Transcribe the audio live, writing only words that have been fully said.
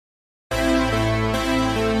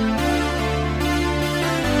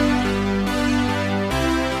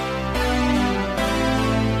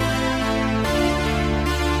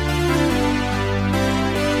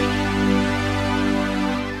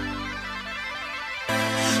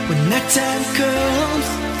When that time comes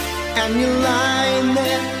and you're lying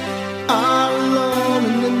there all alone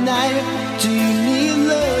in the night, do you need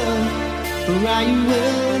love or are you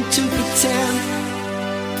willing to pretend?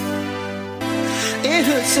 It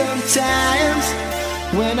hurts sometimes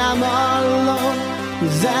when I'm all alone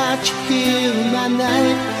without you here in my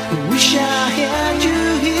night. I wish I had you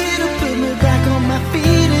here to put me back on my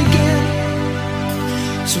feet again.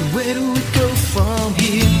 So where do we go from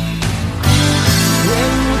here?